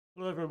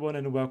Hello everyone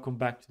and welcome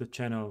back to the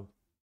channel.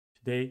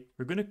 Today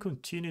we're going to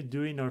continue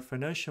doing our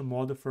financial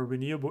model for a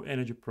renewable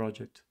energy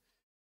project.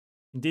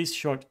 In this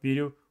short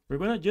video, we're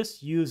going to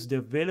just use the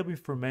available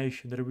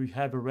information that we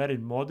have already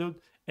modeled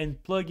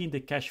and plug in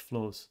the cash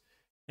flows.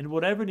 And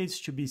whatever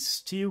needs to be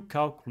still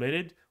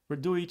calculated, we'll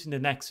do it in the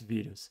next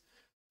videos.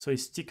 So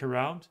stick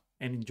around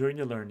and enjoy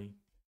the learning.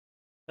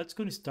 Let's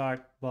go to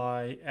start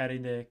by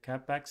adding the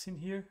capex in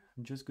here.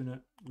 I'm just going to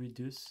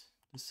reduce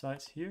the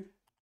size here.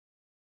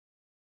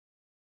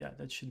 Yeah,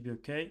 that should be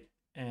okay.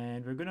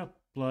 And we're gonna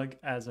plug,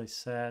 as I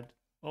said,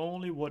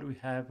 only what we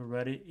have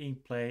already in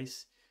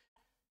place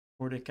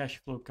for the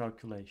cash flow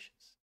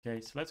calculations.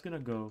 Okay, so let's gonna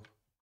go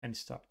and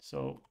start.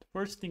 So the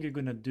first thing you're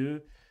gonna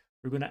do,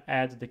 we're gonna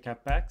add the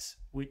capex,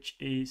 which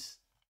is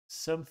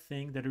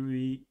something that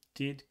we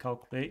did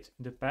calculate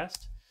in the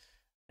past,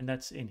 and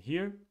that's in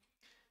here.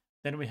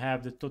 Then we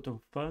have the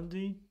total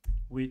funding,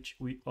 which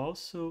we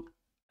also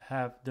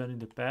have done in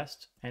the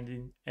past,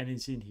 and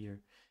it's in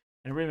here.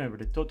 And remember,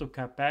 the total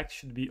capex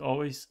should be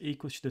always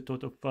equal to the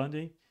total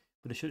funding,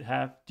 but they should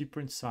have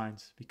different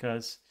signs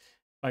because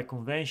by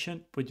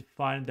convention, we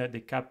define that the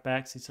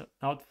capex is an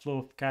outflow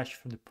of cash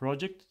from the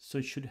project, so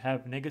it should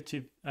have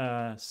negative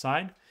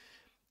sign.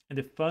 And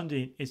the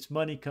funding is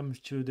money comes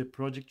to the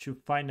project to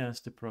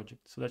finance the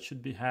project, so that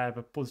should have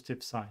a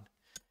positive sign.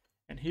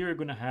 And here we're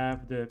going to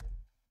have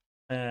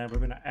we're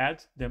going to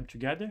add them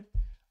together.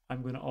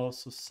 I'm going to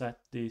also set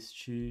this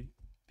to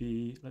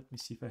be, let me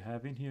see if I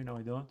have in here. No,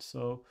 I don't.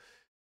 So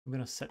I'm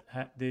going to set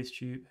this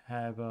to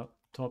have a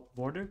top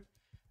border.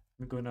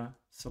 I'm going to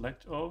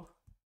select all.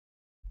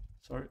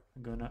 Sorry,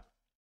 I'm going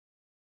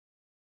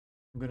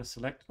to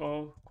select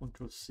all,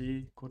 Control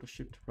C, Control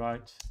Shift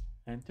right,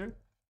 Enter.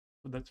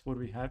 So that's what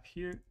we have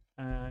here.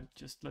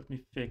 Just let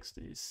me fix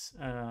this.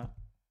 Let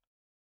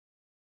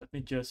me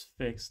just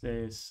fix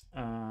this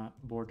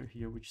border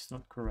here, which is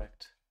not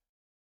correct.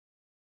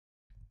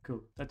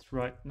 Cool, that's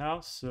right now.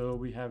 So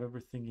we have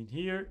everything in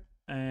here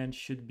and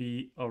should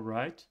be all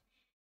right.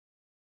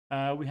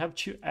 We have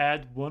to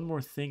add one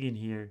more thing in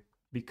here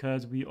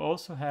because we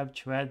also have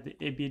to add the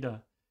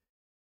EBITDA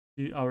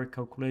to our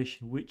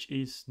calculation, which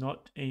is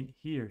not in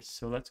here.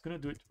 So let's gonna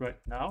do it right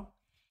now.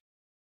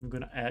 I'm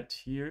gonna add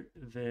here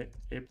the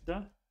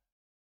EBITDA,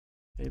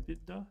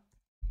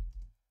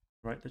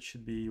 right? That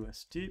should be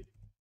USD.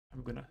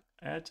 I'm gonna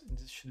add, and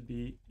this should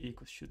be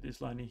equal to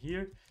this line in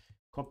here.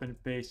 Copy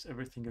and paste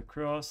everything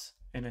across,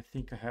 and I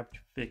think I have to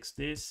fix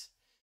this.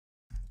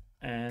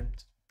 And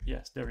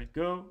yes, there we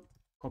go.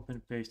 Copy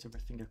and paste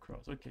everything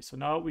across. Okay, so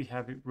now we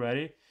have it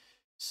ready.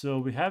 So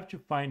we have to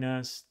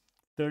finance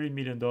 $30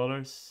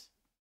 million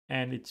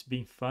and it's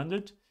being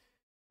funded.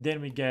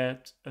 Then we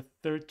get a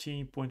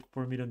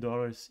 $13.4 million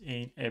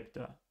in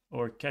EBITDA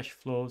or cash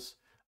flows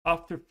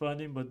after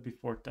funding but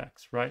before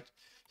tax, right?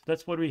 So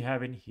that's what we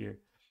have in here.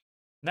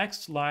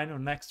 Next line or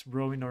next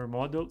row in our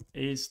model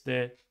is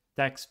the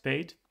tax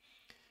paid.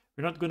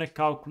 We're not going to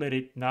calculate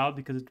it now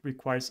because it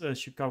requires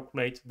us to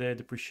calculate the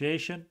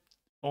depreciation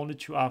only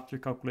to after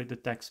calculate the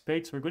tax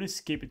paid. So we're going to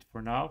skip it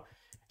for now.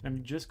 And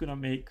I'm just going to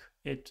make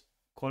it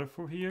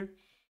colorful here.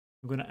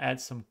 I'm going to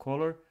add some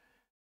color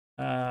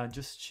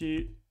just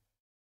to,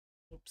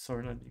 oops,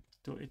 sorry, let me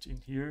do it in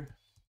here.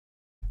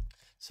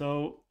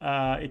 So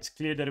it's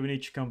clear that we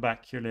need to come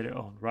back here later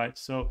on, right?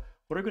 So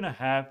what we're going to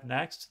have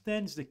next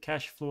then is the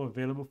cash flow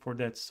available for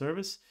that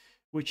service,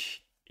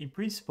 which in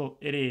principle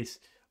it is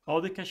all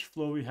the cash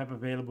flow we have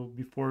available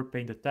before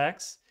paying the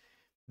tax.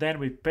 Then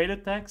we pay the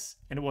tax,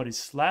 and what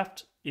is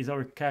left is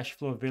our cash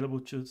flow available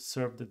to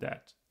serve the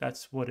debt.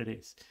 That's what it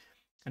is.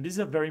 And this is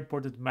a very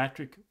important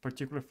metric,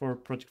 particularly for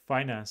project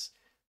finance,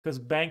 because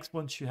banks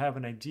want to have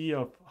an idea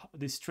of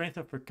the strength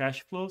of your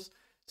cash flows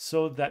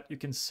so that you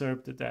can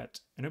serve the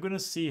debt. And we're going to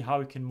see how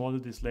we can model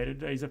this later.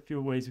 There is a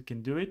few ways you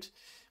can do it,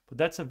 but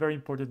that's a very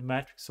important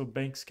metric so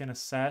banks can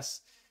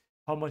assess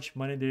how much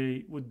money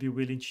they would be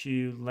willing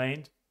to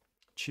lend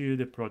to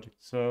the project.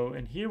 So,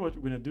 and here what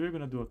we're going to do, we're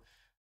going to do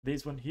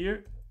this one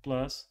here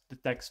plus the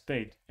tax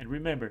paid. And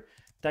remember,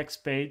 tax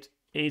paid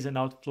is an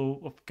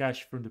outflow of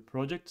cash from the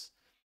project,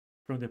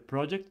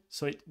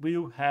 so it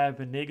will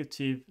have a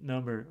negative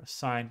number, a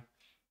sign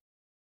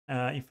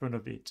in front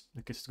of it,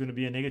 because it's going to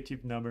be a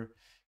negative number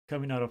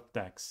coming out of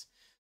tax.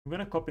 I'm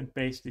going to copy and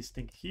paste this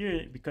thing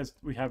here because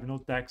we have no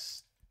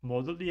tax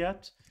model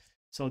yet.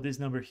 So this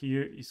number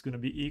here is going to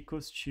be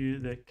equals to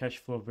the cash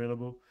flow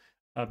available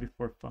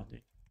before funding.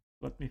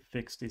 Let me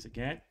fix this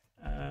again.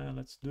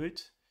 Let's do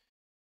it.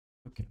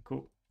 Okay,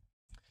 cool.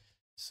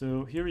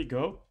 So here we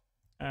go.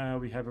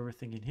 We have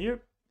everything in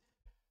here.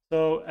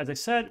 So as I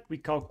said, we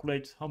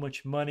calculate how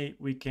much money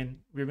we're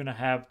going to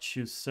have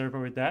to serve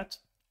our debt.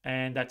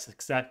 And that's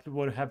exactly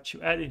what I have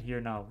to add in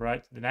here now,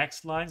 right? The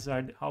next lines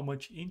are how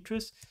much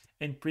interest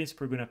and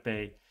principal we're going to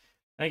pay.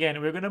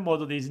 Again, we're going to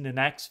model this in the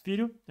next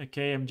video.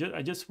 Okay,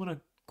 I just want to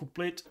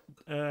complete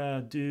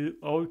do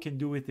all we can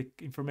do with the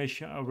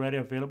information already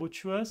available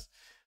to us.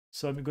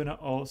 So I'm going to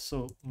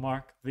also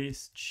mark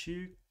these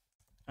two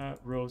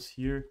rows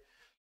here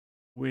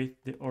with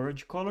the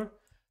orange color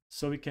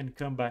so we can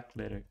come back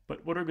later.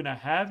 But what we're going to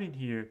have in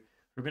here,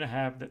 we're going to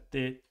have that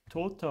the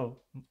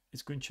total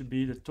is going to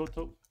be the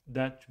total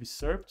that to be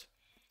served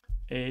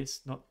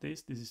is not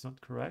this. This is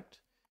not correct.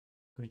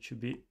 It's going to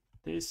be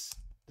this,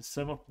 the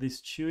sum of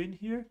these two in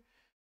here.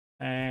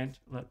 And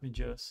let me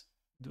just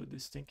do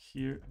this thing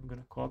here. I'm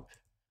going to copy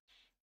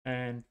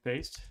and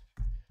paste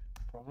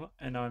formula.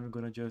 And now I'm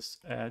going to just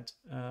add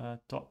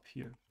top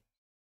here.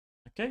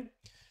 Okay.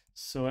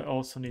 So I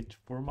also need to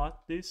format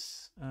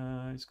this.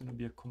 It's going to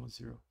be a comma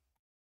 0.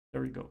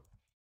 There we go.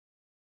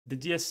 The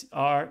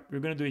DSR, we're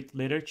going to do it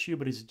later too,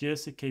 but it's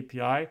just a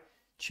KPI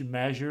to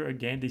measure,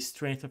 again, the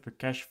strength of your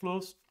cash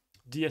flows.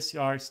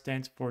 DSR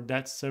stands for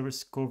debt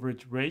service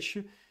coverage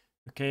ratio.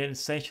 Okay, and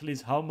essentially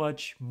is how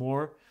much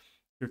more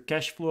your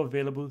cash flow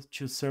available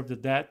to serve the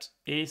debt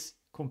is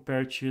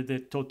compared to the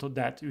total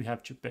debt you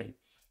have to pay.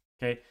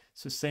 Okay,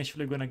 so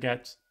essentially we're going to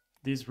get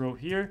this row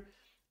here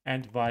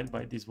and divide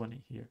by this one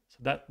in here. So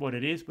that's what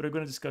it is, but we're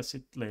going to discuss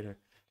it later.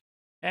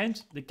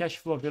 And the cash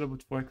flow available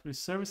for equity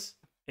service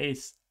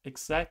is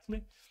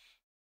exactly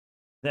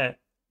the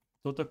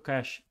total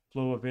cash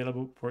flow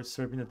available for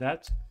serving the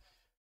debt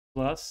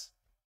plus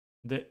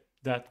the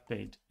debt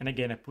paid. And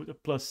again, I put a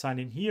plus sign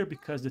in here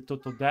because the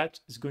total debt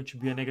is going to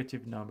be a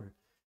negative number.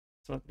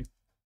 So let me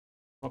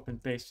copy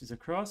and paste this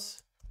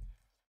across.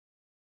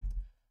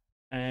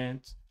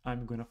 And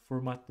I'm going to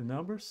format the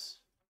numbers.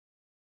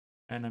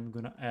 And I'm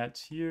going to add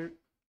here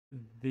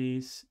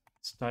this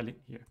styling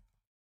here.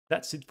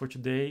 That's it for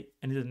today.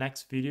 And in the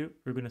next video,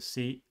 we're going to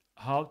see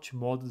how to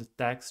model the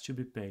tax to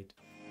be paid.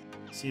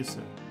 See you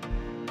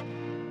soon.